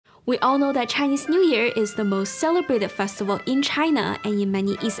We all know that Chinese New Year is the most celebrated festival in China and in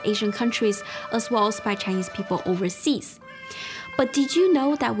many East Asian countries, as well as by Chinese people overseas. But did you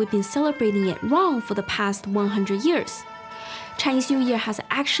know that we've been celebrating it wrong for the past 100 years? Chinese New Year has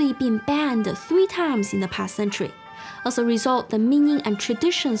actually been banned 3 times in the past century. As a result, the meaning and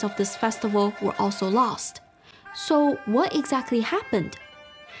traditions of this festival were also lost. So what exactly happened?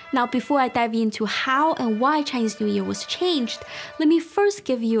 Now, before I dive into how and why Chinese New Year was changed, let me first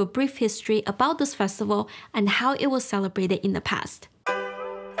give you a brief history about this festival and how it was celebrated in the past.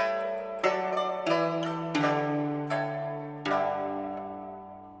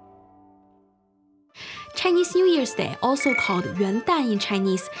 Chinese New Year's Day, also called Yuan Dan in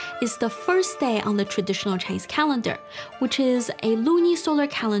Chinese, is the first day on the traditional Chinese calendar, which is a lunisolar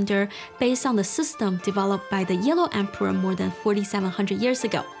calendar based on the system developed by the Yellow Emperor more than 4,700 years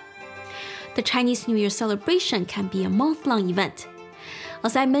ago. The Chinese New Year celebration can be a month-long event.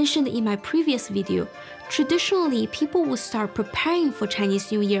 As I mentioned in my previous video, traditionally people would start preparing for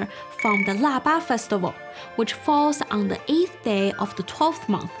Chinese New Year from the Laba festival, which falls on the 8th day of the 12th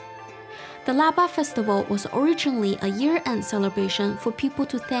month. The Laba festival was originally a year-end celebration for people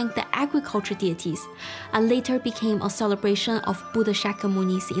to thank the agriculture deities, and later became a celebration of Buddha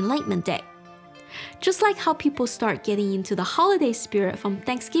Shakyamuni's Enlightenment Day. Just like how people start getting into the holiday spirit from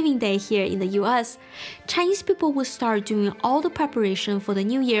Thanksgiving Day here in the US, Chinese people would start doing all the preparation for the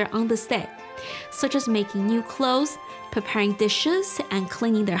new year on this day, such as making new clothes, preparing dishes, and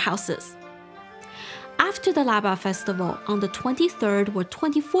cleaning their houses. After the Laba festival, on the 23rd or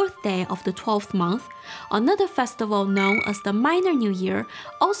 24th day of the 12th month, another festival known as the Minor New Year,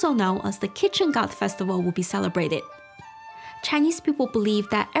 also known as the Kitchen God Festival, will be celebrated. Chinese people believe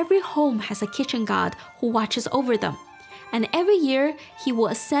that every home has a kitchen god who watches over them, and every year he will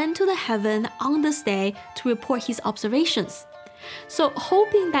ascend to the heaven on this day to report his observations. So,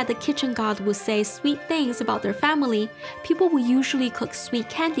 hoping that the kitchen god will say sweet things about their family, people will usually cook sweet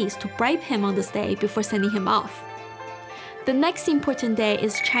candies to bribe him on this day before sending him off. The next important day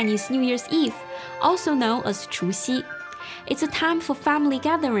is Chinese New Year's Eve, also known as Chuxi. It's a time for family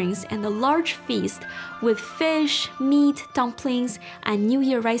gatherings and a large feast with fish, meat, dumplings, and New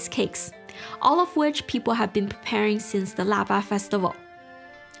Year rice cakes, all of which people have been preparing since the Laba festival.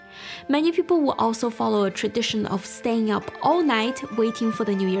 Many people will also follow a tradition of staying up all night waiting for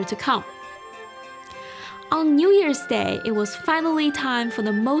the New Year to come. On New Year's Day, it was finally time for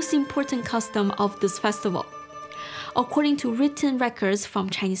the most important custom of this festival. According to written records from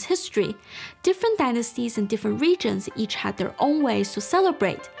Chinese history, different dynasties in different regions each had their own ways to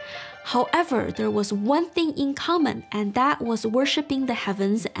celebrate. However, there was one thing in common, and that was worshipping the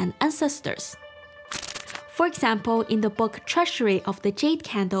heavens and ancestors. For example, in the book Treasury of the Jade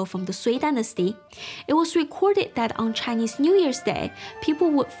Candle from the Sui dynasty, it was recorded that on Chinese New Year's Day,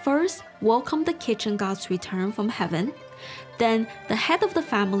 people would first welcome the kitchen god's return from heaven. Then, the head of the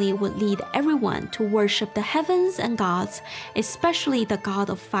family would lead everyone to worship the heavens and gods, especially the god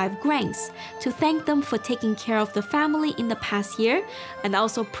of 5 grains, to thank them for taking care of the family in the past year, and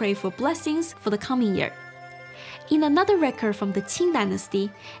also pray for blessings for the coming year. In another record from the Qing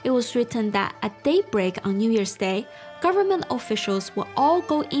dynasty, it was written that at daybreak on New Year's Day, government officials will all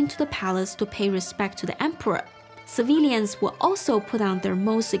go into the palace to pay respect to the emperor. Civilians will also put on their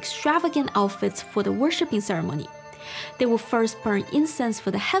most extravagant outfits for the worshipping ceremony. They will first burn incense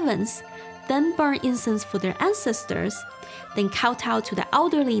for the heavens, then burn incense for their ancestors, then kowtow to the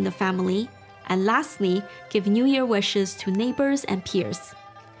elderly in the family, and lastly, give New Year wishes to neighbors and peers.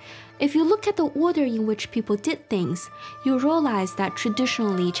 If you look at the order in which people did things, you realize that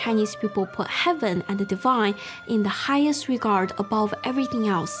traditionally Chinese people put heaven and the divine in the highest regard above everything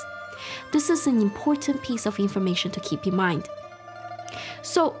else. This is an important piece of information to keep in mind.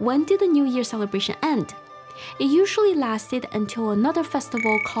 So, when did the New Year celebration end? It usually lasted until another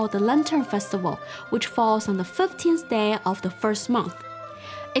festival called the Lantern Festival, which falls on the 15th day of the first month.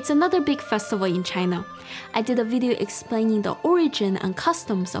 It's another big festival in China. I did a video explaining the origin and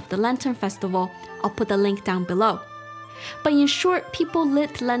customs of the Lantern Festival. I'll put the link down below. But in short, people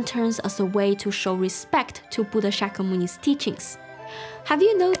lit lanterns as a way to show respect to Buddha Shakyamuni's teachings. Have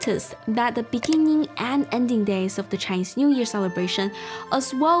you noticed that the beginning and ending days of the Chinese New Year celebration,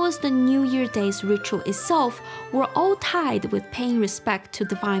 as well as the New Year Day's ritual itself, were all tied with paying respect to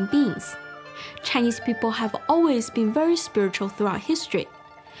divine beings? Chinese people have always been very spiritual throughout history.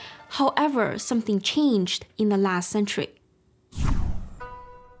 However, something changed in the last century.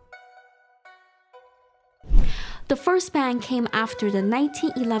 The first ban came after the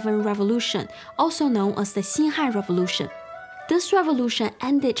 1911 revolution, also known as the Xinhai Revolution. This revolution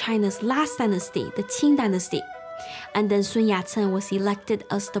ended China's last dynasty, the Qing dynasty. And then Sun Yat-sen was elected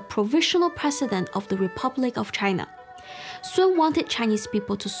as the provisional president of the Republic of China. Sun wanted Chinese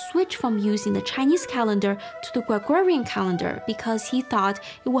people to switch from using the Chinese calendar to the Gregorian calendar because he thought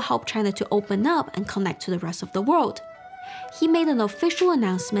it would help China to open up and connect to the rest of the world. He made an official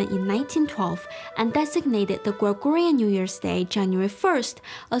announcement in 1912 and designated the Gregorian New Year's Day, January 1st,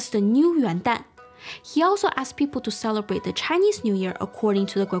 as the new Yuandan. He also asked people to celebrate the Chinese New Year according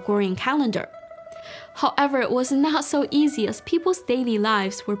to the Gregorian calendar. However, it was not so easy as people's daily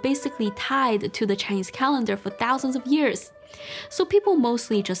lives were basically tied to the Chinese calendar for thousands of years. So people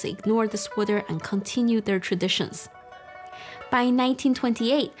mostly just ignored this order and continued their traditions. By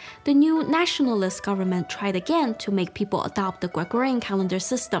 1928, the new nationalist government tried again to make people adopt the Gregorian calendar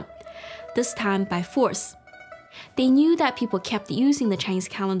system, this time by force. They knew that people kept using the Chinese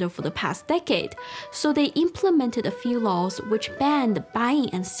calendar for the past decade, so they implemented a few laws which banned buying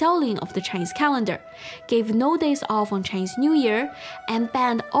and selling of the Chinese calendar, gave no days off on Chinese New Year, and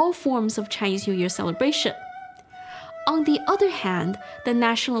banned all forms of Chinese New Year celebration. On the other hand, the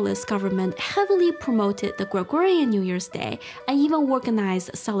nationalist government heavily promoted the Gregorian New Year's Day and even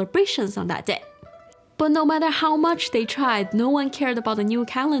organized celebrations on that day. But no matter how much they tried, no one cared about the new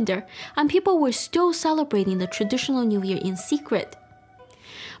calendar, and people were still celebrating the traditional New Year in secret.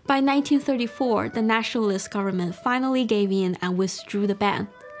 By 1934, the nationalist government finally gave in and withdrew the ban.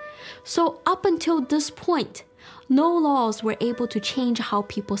 So up until this point, no laws were able to change how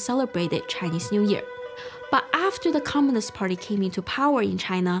people celebrated Chinese New Year. But after the Communist Party came into power in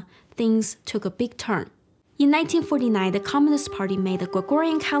China, things took a big turn. In 1949, the Communist Party made the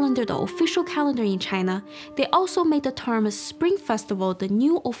Gregorian calendar the official calendar in China. They also made the term Spring Festival the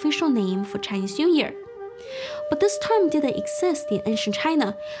new official name for Chinese New Year. But this term didn't exist in ancient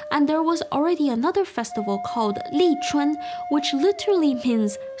China, and there was already another festival called Li Chun, which literally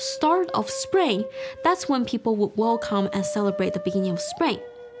means start of spring. That's when people would welcome and celebrate the beginning of spring.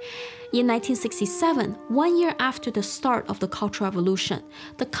 In 1967, 1 year after the start of the Cultural Revolution,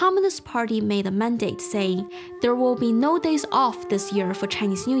 the Communist Party made a mandate saying there will be no days off this year for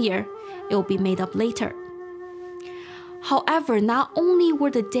Chinese New Year. It will be made up later. However, not only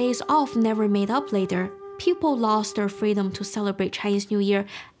were the days off never made up later, people lost their freedom to celebrate Chinese New Year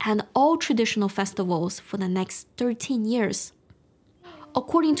and all traditional festivals for the next 13 years.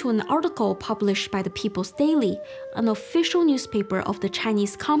 According to an article published by the People's Daily, an official newspaper of the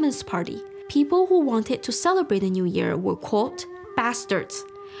Chinese Communist Party, people who wanted to celebrate the New Year were, quote, bastards.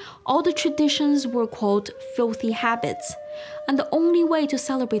 All the traditions were, quote, filthy habits. And the only way to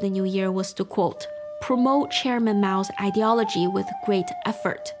celebrate the New Year was to, quote, promote Chairman Mao's ideology with great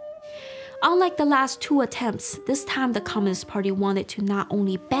effort. Unlike the last two attempts, this time the Communist Party wanted to not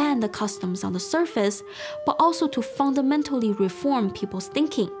only ban the customs on the surface, but also to fundamentally reform people's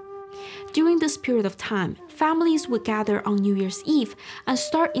thinking. During this period of time, families would gather on New Year's Eve and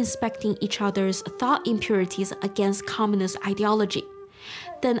start inspecting each other's thought impurities against communist ideology.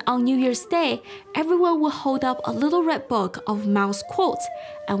 Then on New Year's Day, everyone would hold up a little red book of Mao's quotes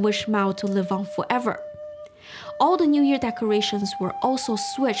and wish Mao to live on forever. All the New Year decorations were also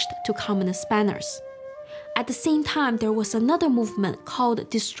switched to communist banners. At the same time, there was another movement called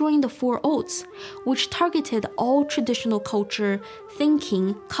Destroying the Four Oaths, which targeted all traditional culture,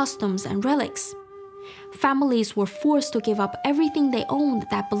 thinking, customs, and relics. Families were forced to give up everything they owned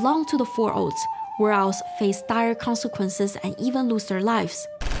that belonged to the Four Oaths, or else face dire consequences and even lose their lives.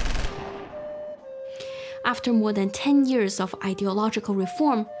 After more than 10 years of ideological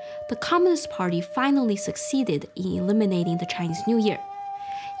reform, the Communist Party finally succeeded in eliminating the Chinese New Year.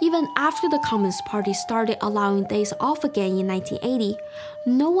 Even after the Communist Party started allowing days off again in 1980,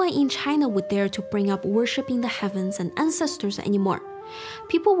 no one in China would dare to bring up worshipping the heavens and ancestors anymore.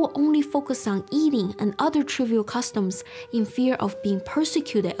 People will only focus on eating and other trivial customs in fear of being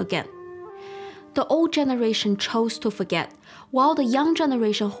persecuted again. The old generation chose to forget, while the young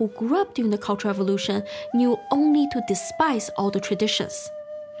generation who grew up during the Cultural Revolution knew only to despise all the traditions.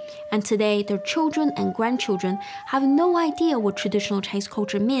 And today, their children and grandchildren have no idea what traditional Chinese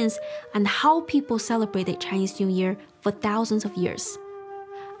culture means and how people celebrated Chinese New Year for thousands of years.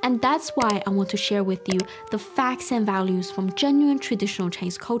 And that's why I want to share with you the facts and values from genuine traditional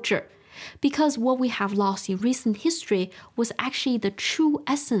Chinese culture. Because what we have lost in recent history was actually the true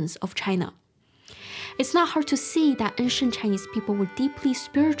essence of China. It's not hard to see that ancient Chinese people were deeply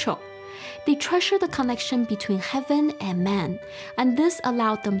spiritual. They treasured the connection between heaven and man, and this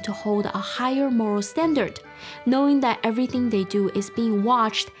allowed them to hold a higher moral standard, knowing that everything they do is being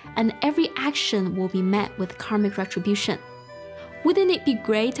watched and every action will be met with karmic retribution. Wouldn't it be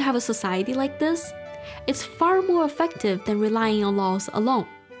great to have a society like this? It's far more effective than relying on laws alone.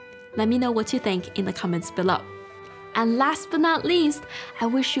 Let me know what you think in the comments below. And last but not least, I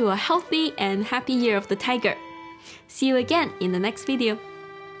wish you a healthy and happy Year of the Tiger. See you again in the next video.